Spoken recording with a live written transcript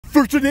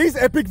For today's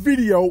epic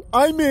video,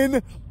 I'm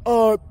in,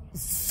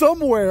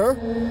 somewhere,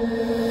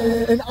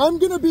 and I'm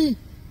gonna be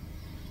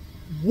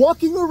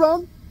walking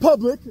around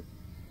public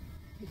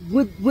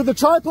with a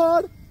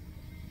tripod.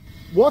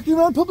 Walking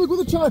around public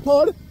with a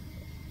tripod.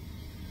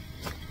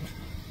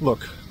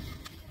 Look,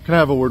 can I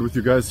have a word with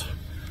you guys?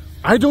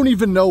 I don't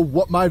even know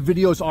what my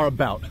videos are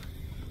about,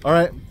 all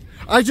right?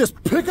 I just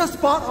pick a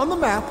spot on the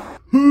map.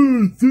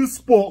 Hey, this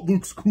spot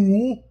looks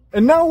cool.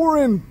 And now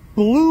we're in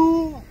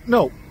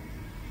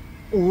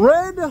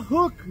Red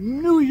Hook,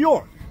 New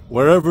York.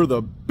 Wherever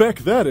the beck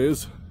that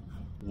is,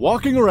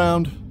 walking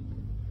around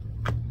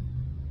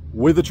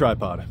with a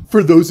tripod.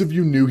 For those of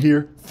you new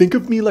here, think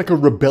of me like a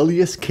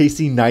rebellious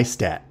Casey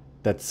Neistat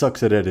that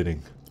sucks at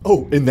editing.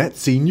 Oh, and that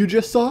scene you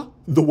just saw?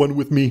 The one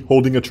with me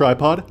holding a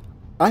tripod?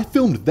 I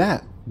filmed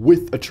that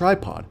with a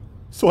tripod.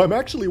 So I'm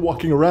actually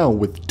walking around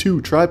with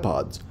 2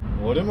 tripods.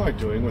 What am I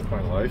doing with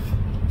my life?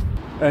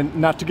 And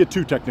not to get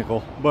too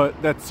technical,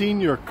 but that scene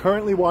you're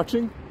currently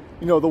watching,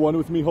 you know, the one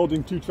with me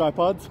holding 2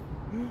 tripods?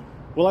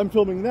 Well, I'm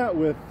filming that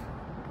with...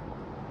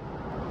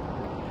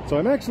 So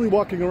I'm actually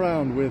walking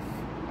around with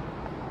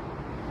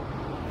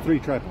 3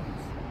 tripods.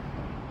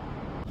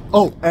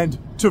 Oh, and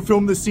to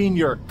film the scene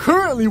you're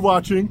currently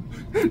watching,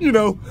 you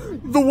know,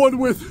 the one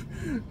with...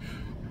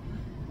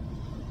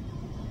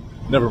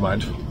 Never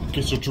mind.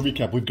 Okay, so to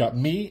recap, we've got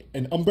me,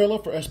 an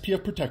umbrella for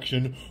SPF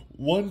protection,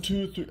 1,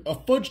 2, 3, a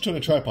fudge ton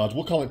of tripods,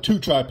 we'll call it 2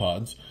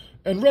 tripods,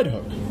 and Red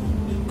Hook.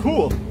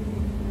 Cool.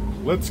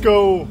 Let's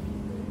go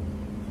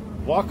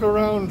walk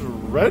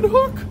around Red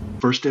Hook?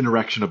 First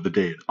interaction of the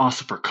day, an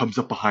ASIF comes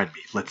up behind me.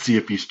 Let's see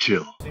if he's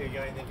chill.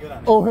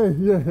 Oh, hey,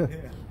 yeah.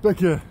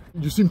 Beck, yeah.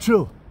 You seem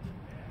chill.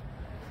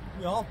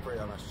 We all pretty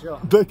on us,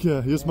 chill. Beck,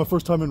 yeah. It's my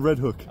first time in Red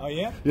Hook. Oh,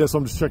 yeah? Yeah, so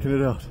I'm just checking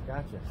it out.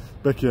 Gotcha.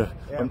 Beck, yeah.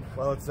 Yeah,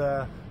 well, it's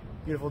a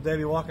beautiful day to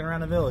be walking around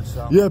the village,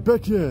 so. Yeah,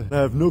 Beck, yeah. I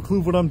have no clue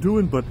what I'm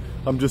doing, but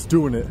I'm just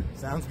doing it.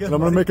 Sounds good, And I'm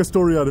going to make a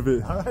story out of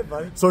it. All right,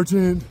 buddy.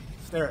 Sergeant.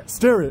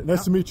 Stare it.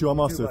 Nice to meet you. I'm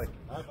ASIF.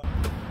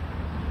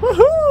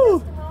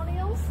 Woohoo!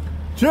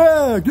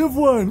 Yeah, give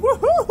one.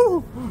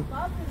 Woohoo!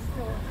 Love this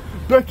story.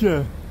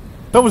 Becca,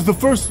 that was the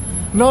first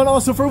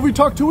non-ASIFer we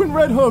talked to in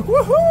Red Hook.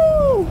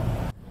 Woohoo!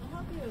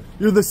 Help you.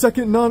 You're the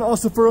second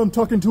non-ASIFer I'm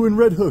talking to in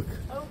Red Hook.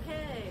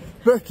 Okay.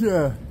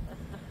 Becca.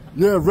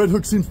 Yeah, Red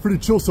Hook seems pretty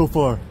chill so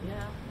far. Yeah.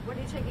 What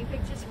are you taking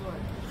pictures for?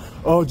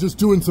 Oh, just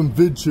doing some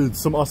vid chids,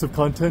 some ASIF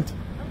content.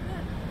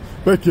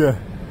 Okay. Becca.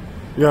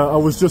 Yeah, I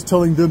was just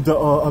telling them that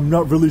I'm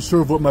not really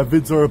sure what my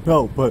vids are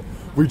about, but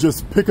we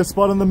just pick a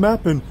spot on the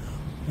map and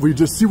we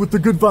just see what the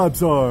good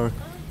vibes are. Oh,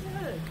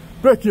 good.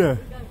 Becca.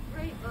 We got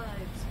great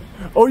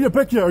vibes. Oh yeah,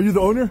 Becca, are you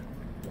the owner?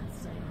 Yes,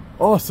 I am.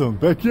 Awesome,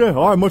 Becca.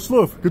 All right, much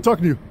love. Good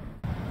talking to you.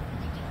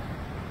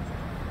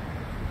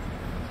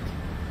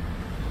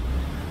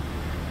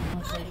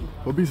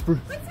 What's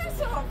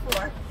this all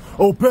for?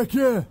 Oh,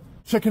 Becca,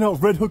 checking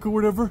out Red Hook or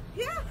whatever?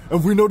 Yeah.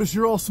 And we notice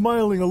you're all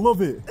smiling. I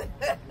love it.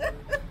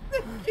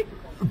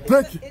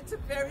 Becca. It's a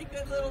very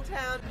good little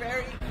town,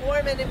 very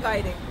warm and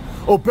inviting.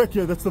 Oh,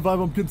 Becca, that's the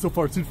vibe I'm getting so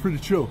far. It seems pretty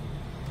chill.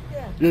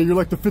 Yeah. Yeah, you're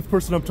like the 5th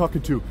person I'm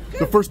talking to.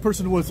 Good. The first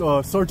person was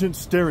Sergeant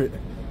Starrett,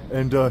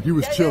 and he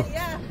was chill.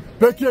 Yeah.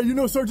 Becca, you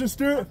know Sergeant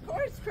Starrett? Of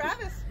course,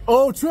 Travis.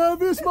 Oh,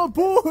 Travis, my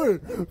boy.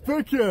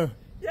 Becca.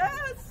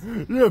 Yes.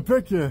 Yeah,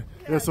 Becca.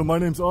 Yeah, so my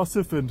name's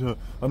ASIF, and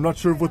I'm not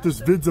sure what this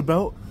vid's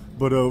about,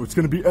 but it's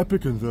going to be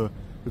epic, and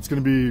it's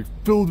going to be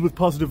filled with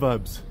positive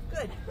vibes.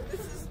 Good.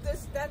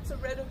 That's a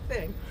Red Hook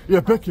thing. Yeah,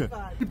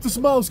 Becca, keep the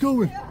smiles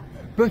going. Yeah.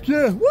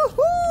 Becca,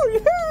 woohoo,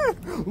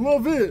 yeah,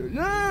 love it,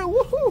 yeah,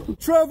 woohoo.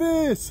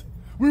 Travis,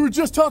 we were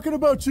just talking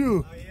about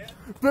you. Oh, yeah?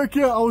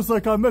 Becca, I was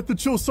like, I met the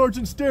chill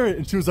Sergeant Starrett,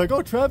 and she was like,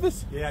 oh,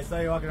 Travis? Yeah, I saw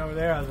you walking over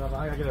there. I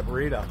gotta get a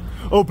burrito.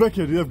 Oh,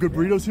 Becca, do you have good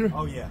burritos here?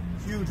 Oh, yeah.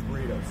 Huge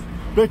burritos.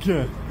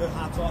 Becca. Good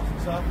hot sauce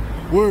and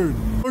stuff. Word.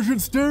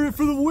 Sergeant Starrett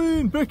for the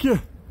win,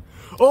 Becca.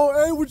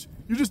 Oh, hey,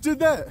 you just did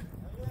that? Oh,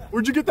 yeah.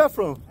 Where'd you get that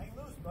from? Hang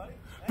loose, buddy.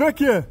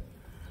 Becca,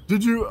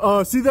 did you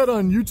see that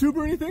on YouTube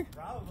or anything?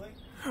 Probably.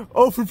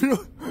 Oh, for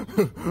real?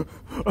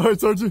 All right,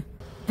 Sergeant.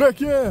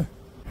 Becca.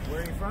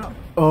 Where are you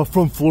from?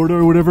 From Florida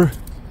or whatever.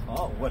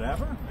 Oh,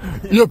 whatever?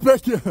 Yeah,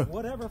 Becca.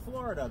 Whatever,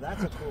 Florida.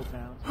 That's a cool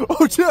town.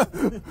 Oh, yeah.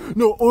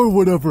 No, or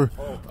whatever.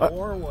 Oh,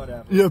 or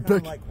whatever. Yeah, It's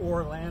kinda Beck. like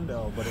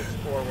Orlando, but it's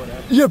or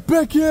whatever. Yeah,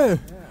 Becca.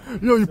 Yeah.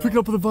 Yo, you're picking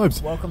up on the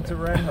vibes. Welcome to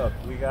Red Hook.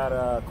 We got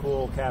a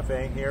cool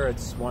cafe here.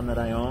 It's one that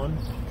I own.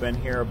 Been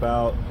here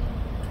about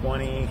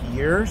 20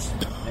 years,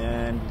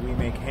 and we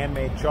make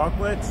handmade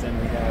chocolates, and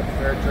we have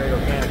fair trade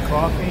organic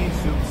coffee,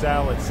 soup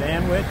salad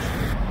sandwich.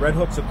 Red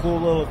Hook's a cool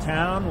little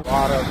town, a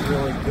lot of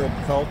really good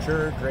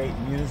culture, great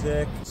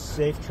music,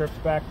 safe trips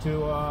back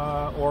to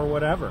or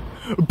whatever.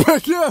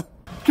 Becca,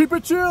 keep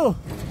it chill.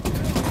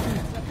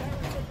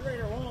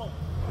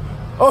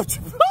 Oh,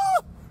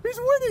 he's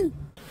winning.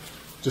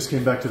 Just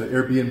came back to the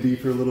Airbnb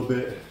for a little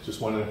bit.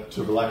 Just wanted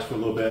to relax for a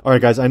little bit. All right,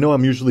 guys, I know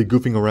I'm usually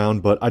goofing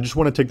around, but I just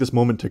want to take this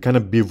moment to kind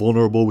of be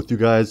vulnerable with you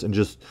guys and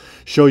just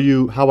show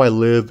you how I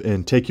live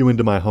and take you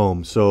into my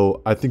home.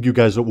 So I think you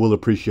guys will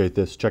appreciate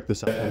this. Check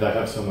this out. And I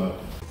have some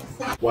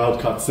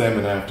wild-caught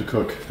salmon I have to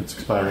cook. It's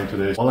expiring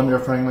today. While I'm air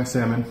frying my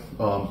salmon,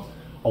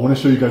 I want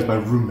to show you guys my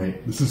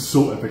roommate. This is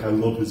so epic. I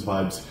love his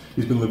vibes.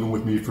 He's been living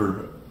with me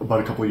for about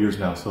a couple of years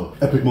now, so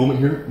epic moment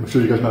here. I'm gonna show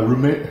you guys my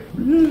roommate.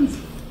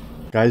 Yes.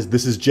 Guys,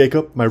 this is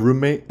Jacob, my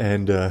roommate,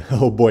 and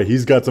oh boy,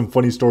 he's got some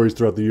funny stories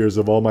throughout the years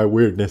of all my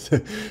weirdness.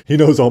 He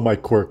knows all my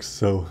quirks,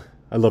 so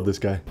I love this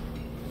guy.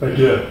 Like,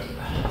 yeah.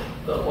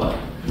 The what?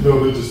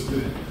 No, they just,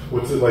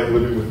 what's it like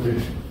living with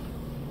me?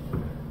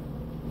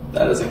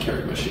 That is a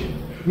Keurig machine.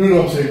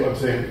 No, I'm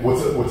saying,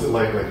 what's it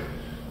like,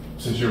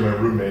 since you're my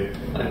roommate?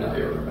 I'm not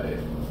your roommate.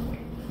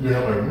 You're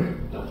not my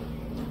roommate? No.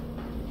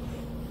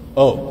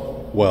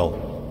 Oh,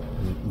 well,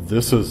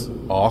 this is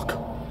awk.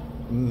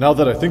 Now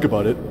that I think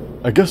about it,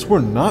 I guess we're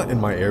not in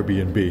my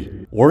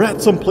Airbnb. We're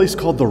at some place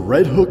called the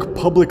Red Hook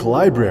Public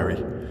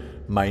Library.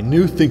 My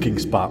new thinking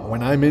spot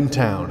when I'm in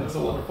town. It's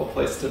a wonderful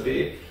place to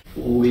be.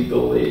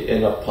 Legally,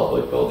 in a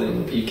public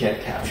building, you can't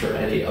capture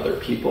any other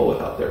people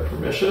without their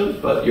permission,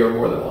 but you're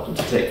more than welcome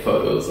to take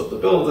photos of the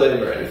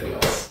building or anything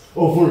else.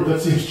 Oh, Lord,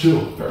 that seems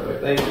chill.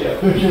 Perfect, thank you.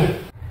 Okay.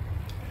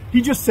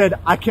 He just said,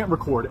 I can't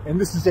record,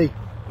 and this is a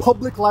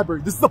public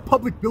library. This is a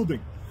public building.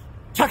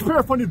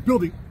 Taxpayer-funded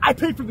building. I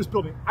paid for this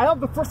building. I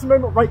have the First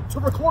Amendment right to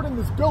record in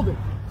this building.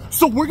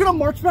 So we're gonna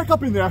march back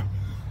up in there.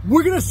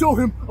 We're gonna show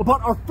him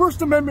about our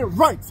First Amendment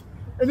rights.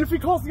 And if he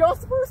calls the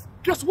ASIFers,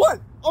 guess what?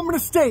 I'm gonna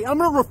stay. I'm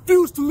gonna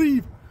refuse to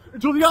leave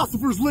until the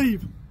ASIFers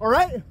leave. All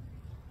right?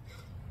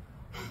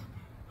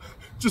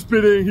 Just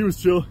kidding. He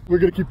was chill. We're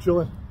gonna keep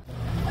chilling.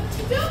 What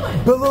you doing?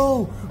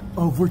 Hello.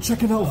 Oh, we're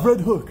checking out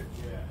Red Hook.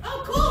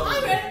 Oh, cool.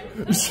 I'm ready.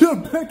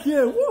 Yeah, heck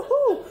yeah.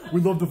 Woohoo. We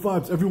love the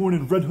vibes. Everyone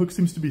in Red Hook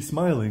seems to be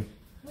smiling.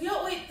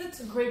 Yo, wait, that's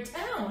a great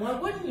town. Why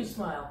wouldn't you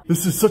smile?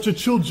 This is such a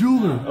chill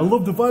jeweler. I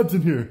love the vibes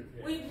in here.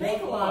 We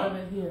make a lot of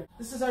it here.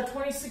 This is our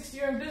 26th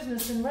year in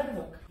business in Red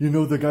Hook. You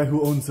know the guy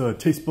who owns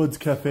Taste Buds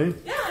Cafe?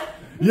 Yeah.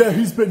 Yeah,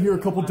 he's been here a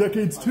couple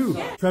decades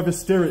too. Travis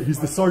Starrett, he's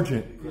the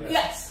sergeant.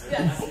 Yes,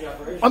 yes.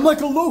 I'm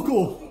like a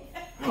local.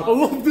 I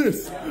love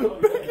this.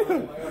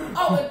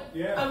 Oh,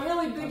 and I'm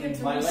really big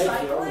into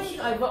recycling.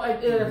 I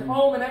did it at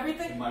home and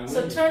everything.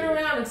 So turn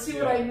around and see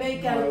what I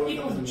make out of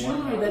people's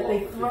jewelry that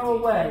they throw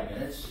away.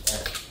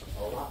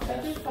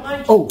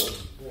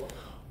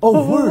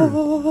 Oh,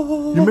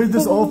 word. You made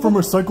this all from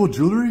recycled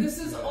jewelry? This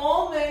is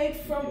all made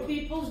from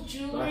people's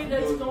jewelry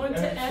that's going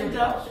to end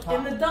up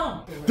in the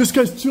dump. This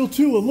guy's chill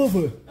too, I love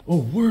it. Oh,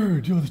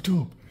 word, yo, that's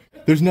dope.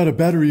 There's not a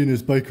battery in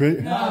his bike,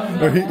 right? No.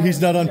 Or he's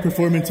not on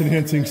performance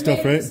enhancing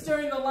stuff, right? It's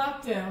during the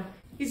lockdown.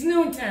 He's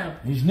new in town.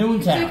 He's new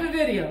in town. Take a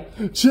video.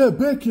 Yeah,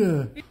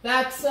 Becca.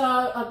 That's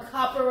a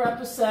copper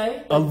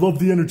episode. I love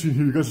the energy in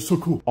here. You guys are so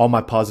cool. All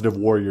my positive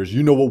warriors.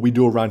 You know what we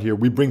do around here.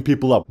 We bring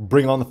people up.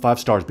 Bring on the 5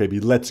 stars, baby.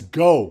 Let's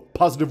go.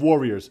 Positive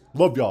warriors.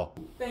 Love y'all.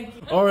 Thank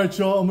you. All right,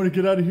 y'all. I'm going to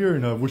get out of here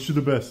and I wish you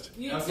the best.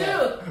 You too.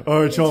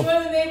 All right, y'all.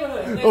 Enjoy the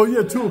neighborhood. Oh,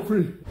 yeah, too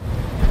free.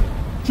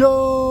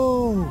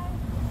 Yo!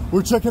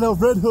 We're checking out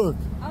Red Hook.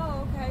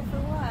 Oh, okay. For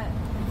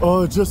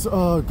what? Just,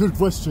 good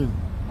question.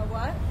 A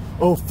what?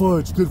 Oh,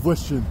 fudge. Good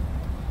question.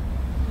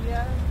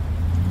 Yeah.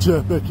 Yeah,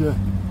 Beck, yeah.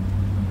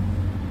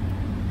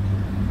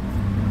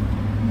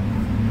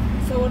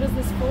 So what is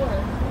this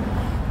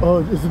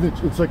for? Isn't it,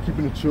 it's like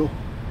keeping it chill. I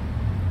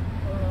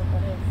don't know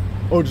what that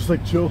is. Oh, just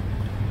like chill.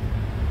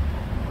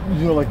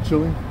 You know, like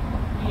chilling?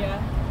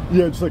 Yeah.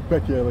 Yeah, just like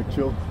Beck, yeah, like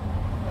chill.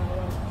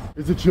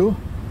 Is it chill?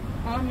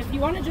 If you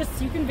want to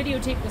you can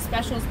videotape the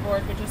specials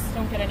board, but just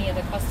don't get any of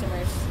the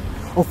customers.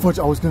 Oh, fudge,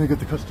 I was going to get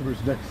the customers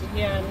next.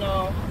 Yeah,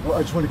 no. Well,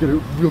 I just want to get a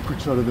real quick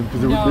shot of them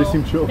because No, they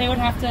seem chill. They would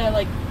have to,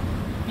 like,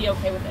 be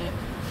okay with it.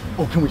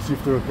 Oh, can we see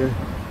if they're okay?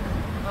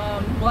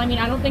 Well, I mean,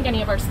 I don't think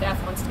any of our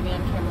staff wants to be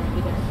on camera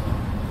either.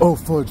 Oh,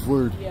 fudge,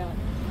 word. Yeah.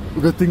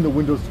 Good thing the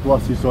window's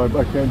glossy, so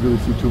I can't really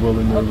see too well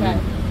in there. Okay.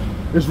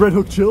 Is Red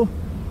Hook chill?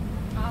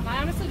 I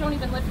honestly don't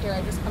even live here.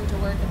 I just come to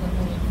work and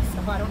then leave.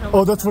 So I don't know.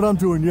 Oh, that's what I'm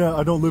doing, yeah.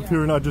 I don't live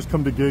here and I just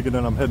come to gig and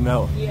then I'm heading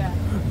out. Yeah.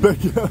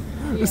 Beck, yeah.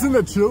 Isn't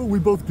that chill? We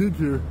both gig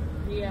here.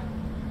 Yeah.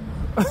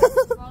 As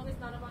long as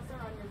none of us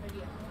are on your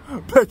video.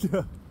 Beck,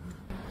 yeah.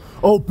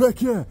 Oh,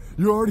 Beck, yeah.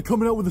 You're already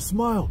coming out with a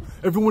smile.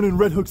 Everyone in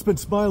Red Hook's been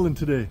smiling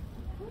today.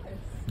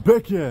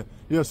 Beck, yeah.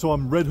 Yeah, so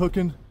I'm Red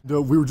Hooking.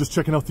 We were just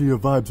checking out the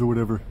vibes or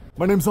whatever.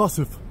 My name's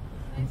ASIF.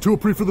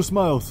 Tuapri for the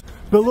smiles.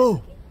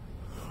 Hello.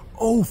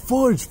 Oh,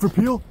 fudge for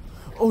Peel.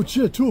 Oh,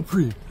 shit,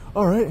 Tuapri.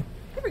 All right.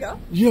 Here we go.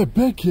 Yeah,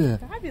 Beck, yeah.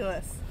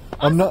 Fabulous.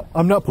 I'm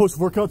not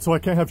post-workout, so I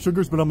can't have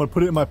sugars, but I'm going to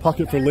put it in my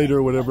pocket for later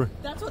or whatever.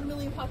 That's what a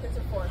million pockets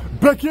are for.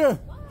 Beck, yeah.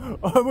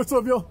 What's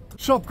up, y'all?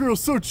 Shop girl,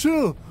 so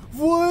chill.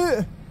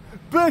 What?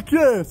 Beck,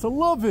 yes. I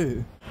love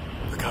it.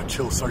 Look how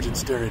chill Sergeant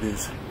Starrett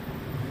is.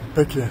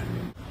 Beck, yeah.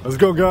 Let's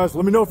go, guys.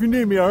 Let me know if you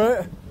need me, all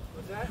right?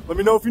 What's that? Let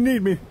me know if you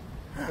need me.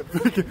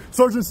 Beck, yeah.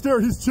 Sergeant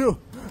Starrett, he's chill.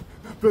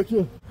 Beck,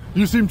 yeah.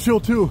 You seem chill,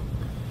 too.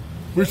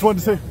 We just wanted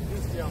to say.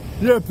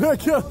 Yeah,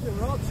 Beck, yeah.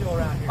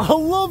 I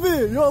love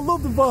it. Yo, I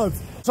love the vibes.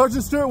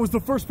 Sergeant Starrett was the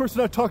first person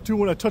I talked to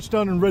when I touched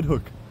down in Red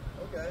Hook.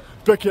 Okay.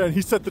 Beck, yeah, and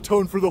he set the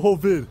tone for the whole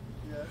vid.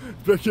 Yeah.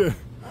 Beck, yeah.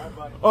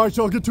 All right,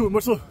 y'all, get to it.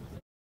 Much love.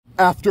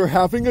 After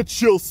having a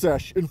chill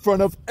sesh in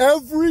front of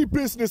every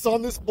business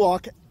on this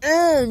block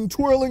and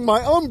twirling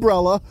my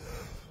umbrella,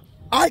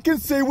 I can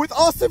say with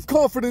ASIF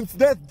confidence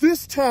that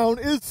this town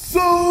is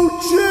so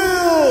chill!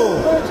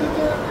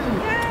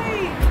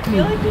 Yay! I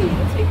feel like we need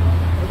to take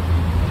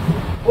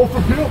Oh, for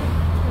real?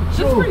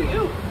 just for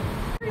you.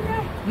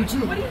 You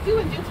too. What are you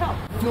doing? Do tell.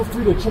 Feel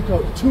free to check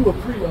out Tua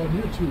Pre on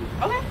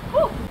YouTube. Okay,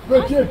 cool.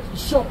 Right here,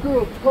 Shop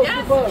Girl,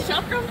 Yes,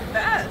 shop girl's the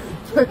best.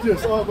 Thank you,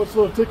 so much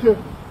love. Take care.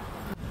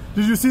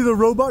 Did you see the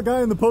robot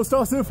guy in the post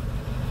ASIF?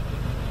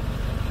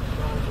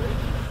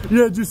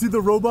 Yeah, did you see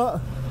the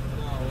robot?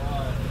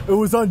 It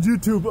was on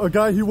YouTube. A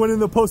guy, he went in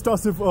the post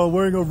ASIF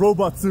wearing a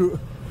robot suit.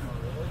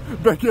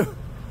 Becky,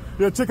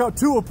 yeah, check out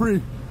Tua Pre.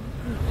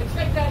 And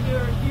check out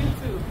your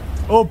YouTube.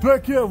 Oh,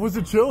 Becky, was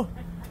it chill?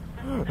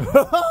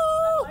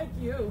 I like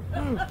you.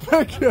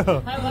 Becky.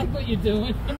 I like what you're doing.